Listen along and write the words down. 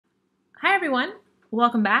Hi everyone,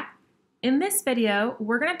 welcome back. In this video,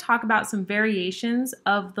 we're going to talk about some variations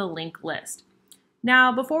of the linked list.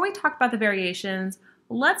 Now, before we talk about the variations,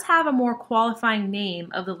 let's have a more qualifying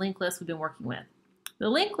name of the linked list we've been working with. The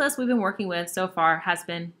linked list we've been working with so far has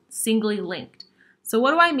been singly linked. So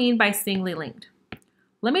what do I mean by singly linked?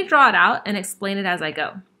 Let me draw it out and explain it as I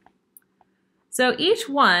go. So each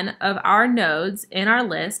one of our nodes in our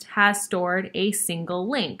list has stored a single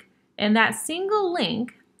link, and that single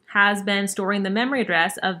link has been storing the memory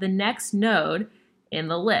address of the next node in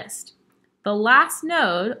the list. The last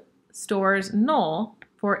node stores null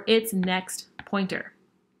for its next pointer.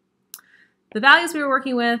 The values we were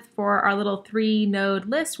working with for our little 3-node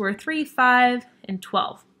list were 3, 5, and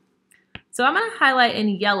 12. So I'm going to highlight in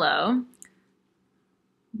yellow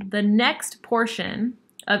the next portion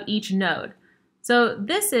of each node. So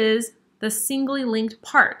this is the singly linked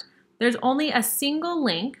part. There's only a single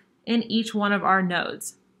link in each one of our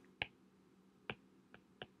nodes.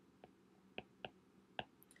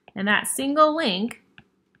 And that single link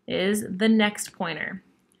is the next pointer.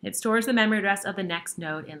 It stores the memory address of the next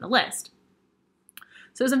node in the list.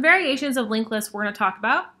 So some variations of linked lists we're going to talk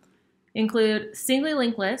about include singly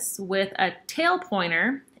linked lists with a tail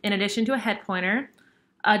pointer in addition to a head pointer,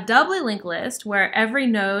 a doubly linked list where every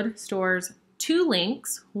node stores 2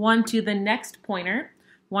 links, one to the next pointer,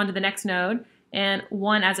 one to the next node, and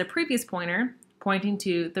one as a previous pointer pointing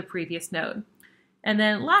to the previous node. And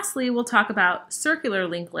then lastly, we'll talk about circular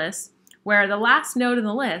linked lists, where the last node in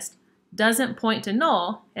the list doesn't point to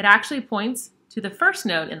null, it actually points to the first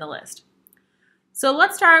node in the list. So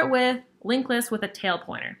let's start with linked lists with a tail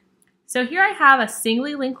pointer. So here I have a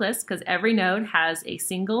singly linked list because every node has a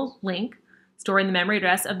single link storing the memory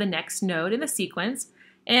address of the next node in the sequence.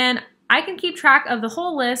 And I can keep track of the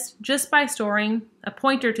whole list just by storing a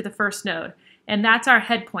pointer to the first node. And that's our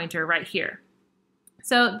head pointer right here.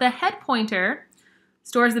 So the head pointer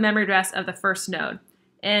stores the memory address of the first node.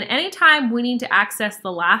 And anytime we need to access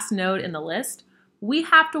the last node in the list, we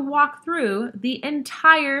have to walk through the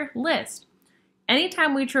entire list.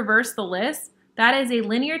 Anytime we traverse the list, that is a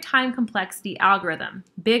linear time complexity algorithm,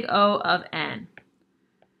 big O of n.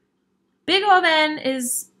 Big O of n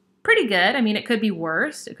is pretty good. I mean, it could be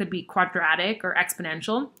worse. It could be quadratic or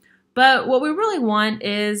exponential. But what we really want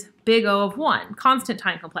is big O of 1, constant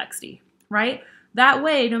time complexity, right? That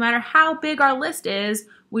way, no matter how big our list is,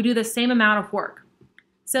 we do the same amount of work.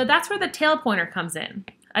 So that's where the tail pointer comes in.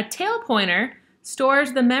 A tail pointer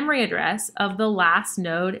stores the memory address of the last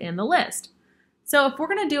node in the list. So if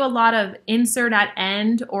we're going to do a lot of insert at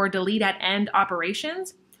end or delete at end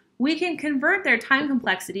operations, we can convert their time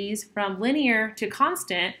complexities from linear to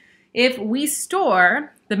constant if we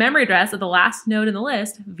store the memory address of the last node in the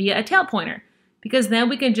list via a tail pointer, because then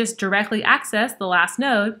we can just directly access the last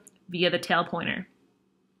node via the tail pointer.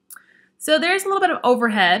 So there's a little bit of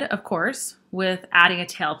overhead, of course, with adding a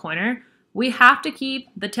tail pointer. We have to keep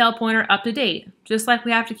the tail pointer up to date, just like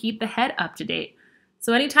we have to keep the head up to date.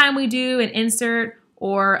 So anytime we do an insert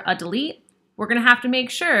or a delete, we're going to have to make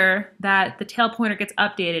sure that the tail pointer gets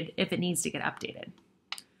updated if it needs to get updated.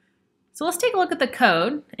 So let's take a look at the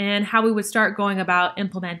code and how we would start going about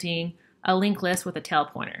implementing a linked list with a tail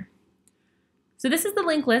pointer. So this is the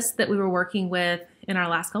linked list that we were working with in our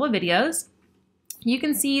last couple of videos. You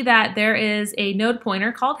can see that there is a node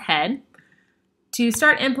pointer called head. To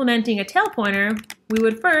start implementing a tail pointer, we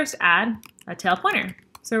would first add a tail pointer.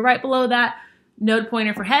 So right below that node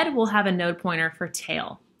pointer for head, we'll have a node pointer for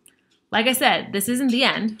tail. Like I said, this isn't the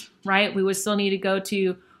end, right? We would still need to go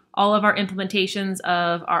to all of our implementations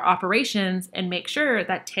of our operations and make sure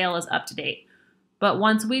that tail is up to date. But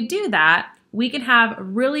once we do that, we can have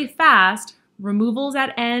really fast removals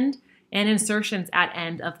at end and insertions at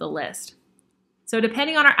end of the list. So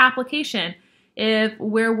depending on our application, if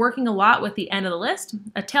we're working a lot with the end of the list,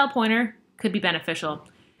 a tail pointer could be beneficial.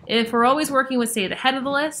 If we're always working with, say, the head of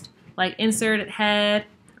the list, like insert at head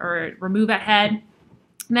or remove at head,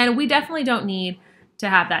 then we definitely don't need to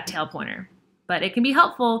have that tail pointer. But it can be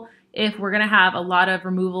helpful if we're going to have a lot of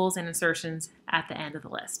removals and insertions at the end of the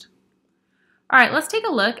list. All right, let's take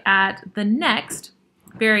a look at the next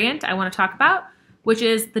variant I want to talk about, which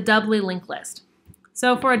is the doubly linked list.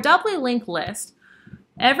 So for a doubly linked list,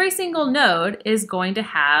 every single node is going to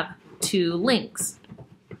have 2 links.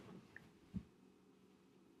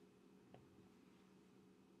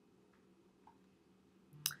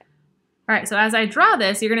 All right, so as I draw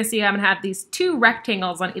this, you're going to see I'm going to have these 2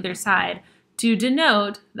 rectangles on either side to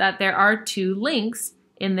denote that there are 2 links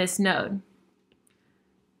in this node.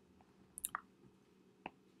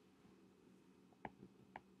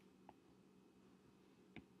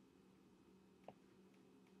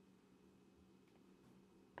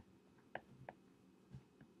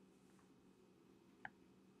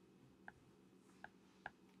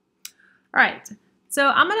 All right, so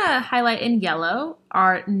I'm going to highlight in yellow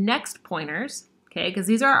our next pointers, okay, because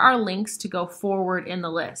these are our links to go forward in the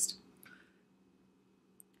list.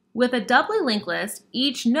 With a doubly linked list,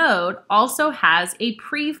 each node also has a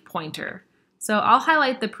prev pointer. So I'll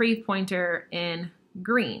highlight the prev pointer in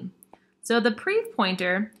green. So the prev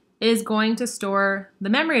pointer is going to store the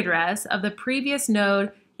memory address of the previous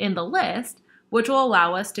node in the list, which will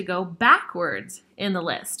allow us to go backwards in the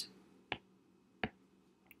list.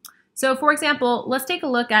 So for example, let's take a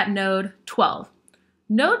look at node 12.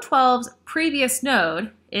 Node 12's previous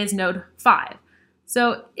node is node 5.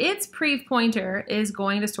 So its prev pointer is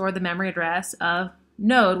going to store the memory address of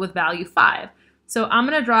node with value 5. So I'm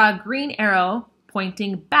going to draw a green arrow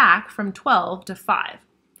pointing back from 12 to 5.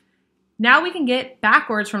 Now we can get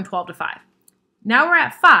backwards from 12 to 5. Now we're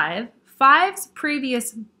at 5. 5's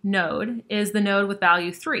previous node is the node with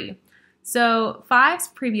value 3. So 5's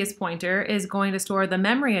previous pointer is going to store the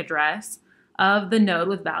memory address of the node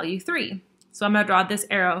with value 3. So I'm going to draw this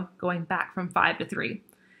arrow going back from 5 to 3.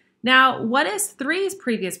 Now, what is 3's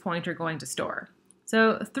previous pointer going to store?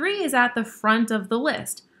 So 3 is at the front of the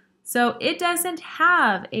list. So it doesn't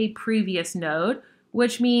have a previous node,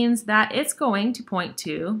 which means that it's going to point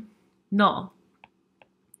to null.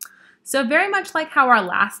 So very much like how our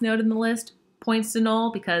last node in the list points to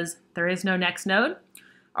null because there is no next node,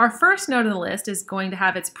 our first node in the list is going to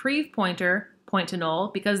have its prev pointer point to null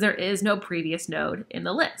because there is no previous node in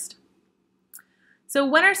the list. So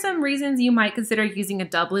what are some reasons you might consider using a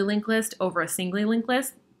doubly linked list over a singly linked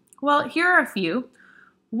list? Well, here are a few.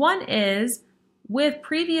 One is, with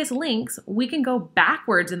previous links, we can go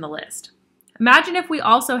backwards in the list. Imagine if we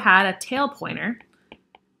also had a tail pointer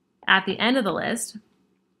at the end of the list,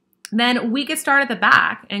 then we could start at the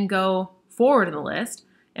back and go forward in the list,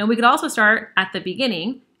 and we could also start at the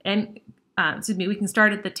beginning and, we can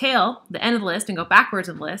start at the tail, the end of the list, and go backwards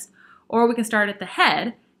in the list, or we can start at the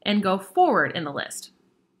head and go forward in the list.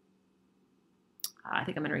 I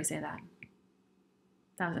think I'm going to re-say that.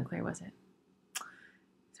 That wasn't clear, was it?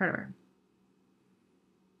 Start over.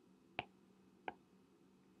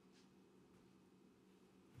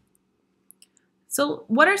 So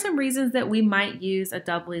what are some reasons that we might use a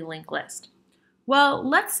doubly linked list? Well,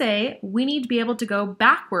 let's say we need to be able to go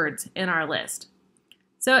backwards in our list.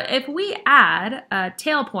 So if we add a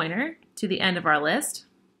tail pointer to the end of our list,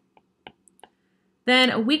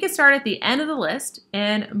 then we could start at the end of the list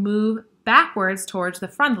and move backwards towards the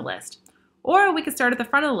front of the list. Or we could start at the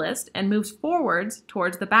front of the list and move forwards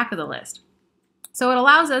towards the back of the list. So it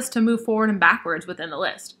allows us to move forward and backwards within the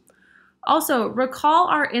list. Also, recall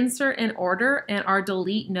our insert and order and our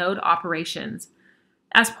delete node operations.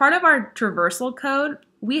 As part of our traversal code,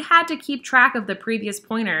 we had to keep track of the previous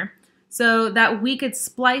pointer so that we could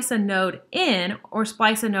splice a node in or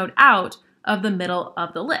splice a node out of the middle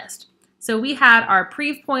of the list. So we had our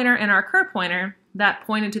prev pointer and our cur pointer that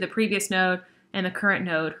pointed to the previous node and the current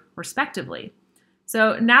node respectively.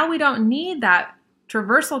 So now we don't need that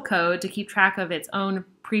traversal code to keep track of its own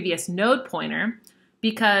previous node pointer,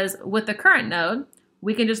 because with the current node,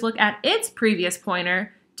 we can just look at its previous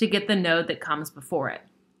pointer to get the node that comes before it.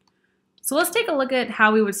 So let's take a look at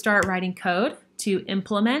how we would start writing code to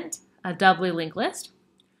implement a doubly linked list.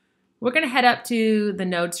 We're going to head up to the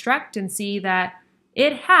node struct and see that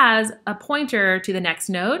it has a pointer to the next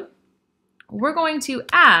node. We're going to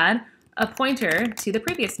add a pointer to the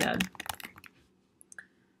previous node.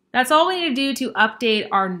 That's all we need to do to update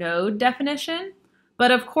our node definition. But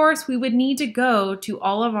of course, we would need to go to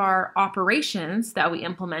all of our operations that we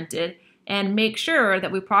implemented and make sure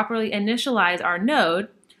that we properly initialize our node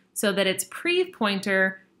so that its prev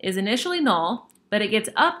pointer is initially null, but it gets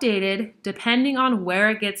updated depending on where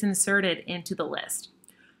it gets inserted into the list.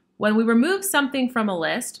 When we remove something from a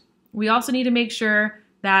list, we also need to make sure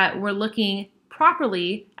that we're looking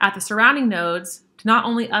properly at the surrounding nodes to not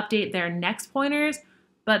only update their next pointers,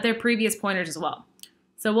 but their previous pointers as well.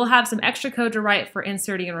 So we'll have some extra code to write for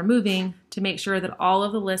inserting and removing to make sure that all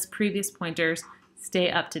of the list's previous pointers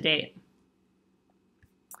stay up to date.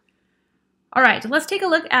 All right, let's take a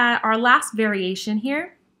look at our last variation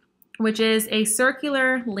here, which is a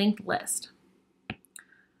circular linked list.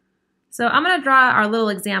 So I'm going to draw our little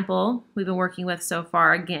example we've been working with so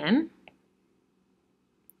far again.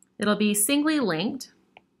 It'll be singly linked.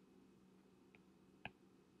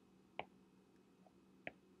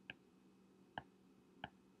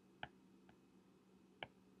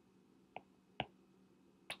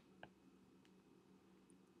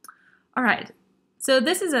 All right, so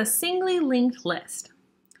this is a singly linked list.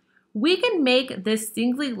 We can make this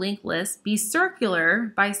singly linked list be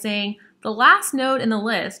circular by saying the last node in the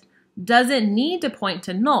list doesn't need to point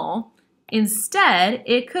to null, Instead,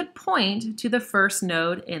 it could point to the first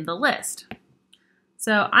node in the list.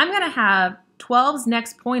 So I'm going to have 12's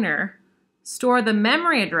next pointer store the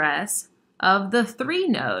memory address of the 3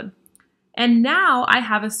 node. And now I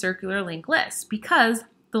have a circular linked list because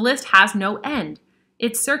the list has no end.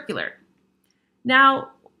 It's circular.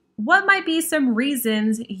 Now, what might be some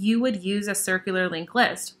reasons you would use a circular linked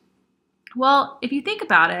list? Well, if you think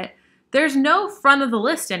about it, there's no front of the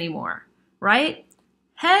list anymore, right?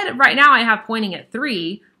 Head right now I have pointing at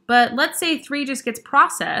 3, but let's say 3 just gets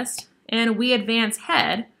processed and we advance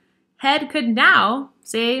head. Head could now,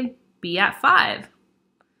 say, be at 5.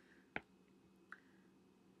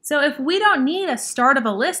 So if we don't need a start of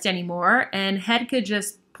a list anymore and head could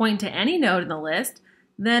just point to any node in the list,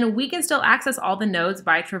 then we can still access all the nodes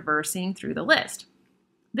by traversing through the list.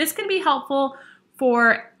 This can be helpful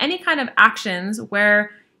for any kind of actions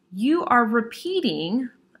where you are repeating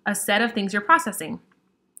a set of things you're processing.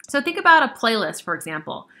 So think about a playlist, for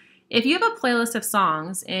example. If you have a playlist of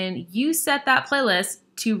songs and you set that playlist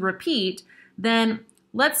to repeat, then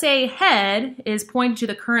let's say head is pointing to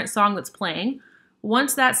the current song that's playing.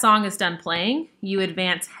 Once that song is done playing, you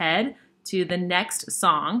advance head to the next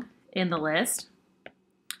song in the list.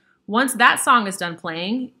 Once that song is done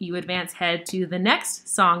playing, you advance head to the next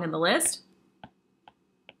song in the list.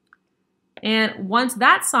 And once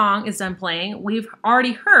that song is done playing, we've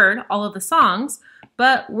already heard all of the songs,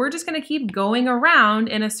 but we're just going to keep going around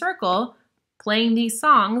in a circle playing these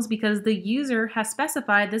songs because the user has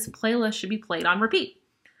specified this playlist should be played on repeat.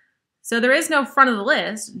 So there is no front of the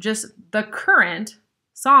list, just the current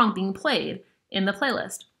song being played in the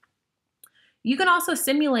playlist. You can also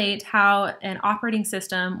simulate how an operating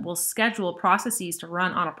system will schedule processes to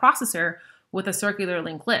run on a processor with a circular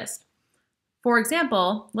linked list. For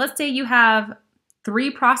example, let's say you have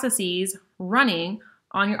 3 processes running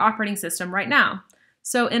on your operating system right now.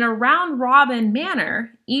 So in a round-robin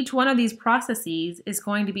manner, each one of these processes is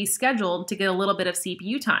going to be scheduled to get a little bit of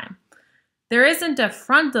CPU time. There isn't a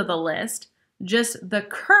front of the list, just the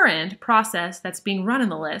current process that's being run in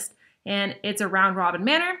the list, and it's a round-robin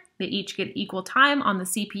manner. They each get equal time on the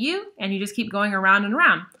CPU, and you just keep going around and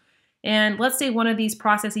around. And let's say one of these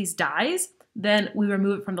processes dies, then we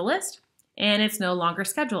remove it from the list, and it's no longer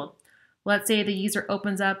scheduled. Let's say the user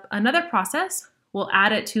opens up another process, we'll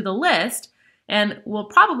add it to the list, and we'll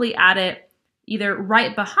probably add it either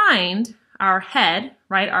right behind our head,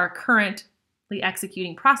 right, our currently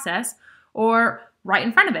executing process, or right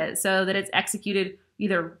in front of it so that it's executed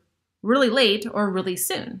either really late or really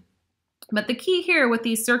soon. But the key here with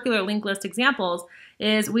these circular linked list examples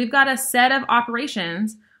is we've got a set of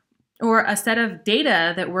operations or a set of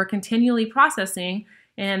data that we're continually processing,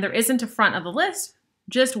 and there isn't a front of the list,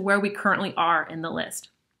 just where we currently are in the list.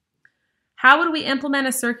 How would we implement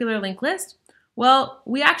a circular linked list? Well,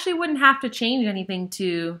 we actually wouldn't have to change anything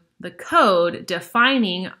to the code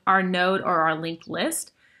defining our node or our linked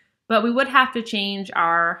list, but we would have to change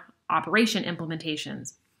our operation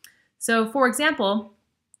implementations. So for example,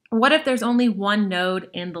 what if there's only one node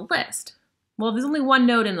in the list? Well, if there's only one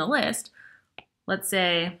node in the list, let's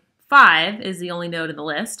say 5 is the only node in the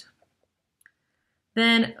list,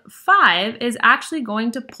 then 5 is actually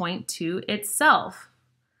going to point to itself.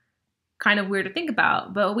 Kind of weird to think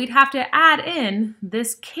about, but we'd have to add in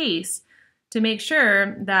this case to make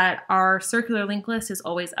sure that our circular linked list is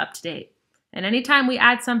always up to date. And anytime we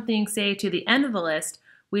add something, say, to the end of the list,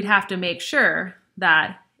 we'd have to make sure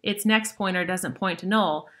that its next pointer doesn't point to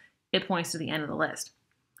null, it points to the end of the list.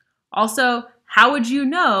 Also, how would you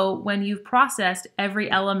know when you've processed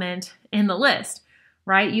every element in the list,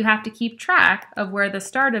 right? You have to keep track of where the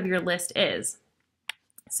start of your list is.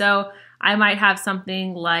 So I might have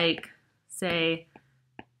something like, say,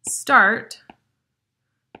 start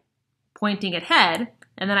pointing at head,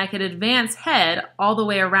 and then I could advance head all the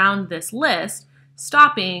way around this list,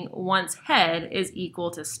 stopping once head is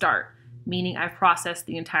equal to start, meaning I've processed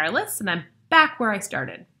the entire list and I'm back where I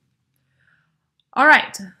started. All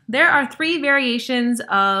right, there are 3 variations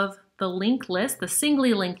of the linked list, the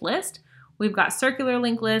singly linked list. We've got circular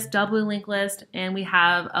linked list, doubly linked list, and we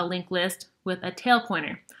have a linked list with a tail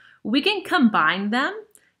pointer. We can combine them,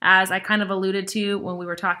 as I kind of alluded to when we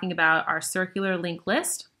were talking about our circular linked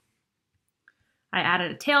list. I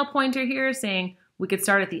added a tail pointer here saying we could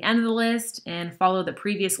start at the end of the list and follow the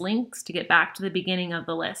previous links to get back to the beginning of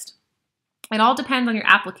the list. It all depends on your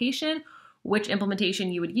application, which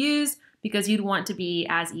implementation you would use, because you'd want to be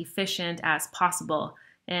as efficient as possible.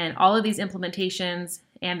 And all of these implementations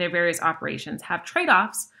and their various operations have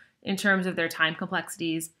trade-offs in terms of their time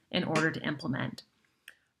complexities in order to implement.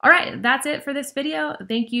 All right, that's it for this video.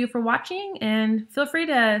 Thank you for watching, and feel free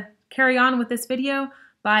to carry on with this video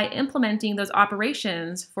by implementing those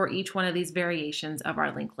operations for each one of these variations of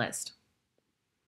our linked list.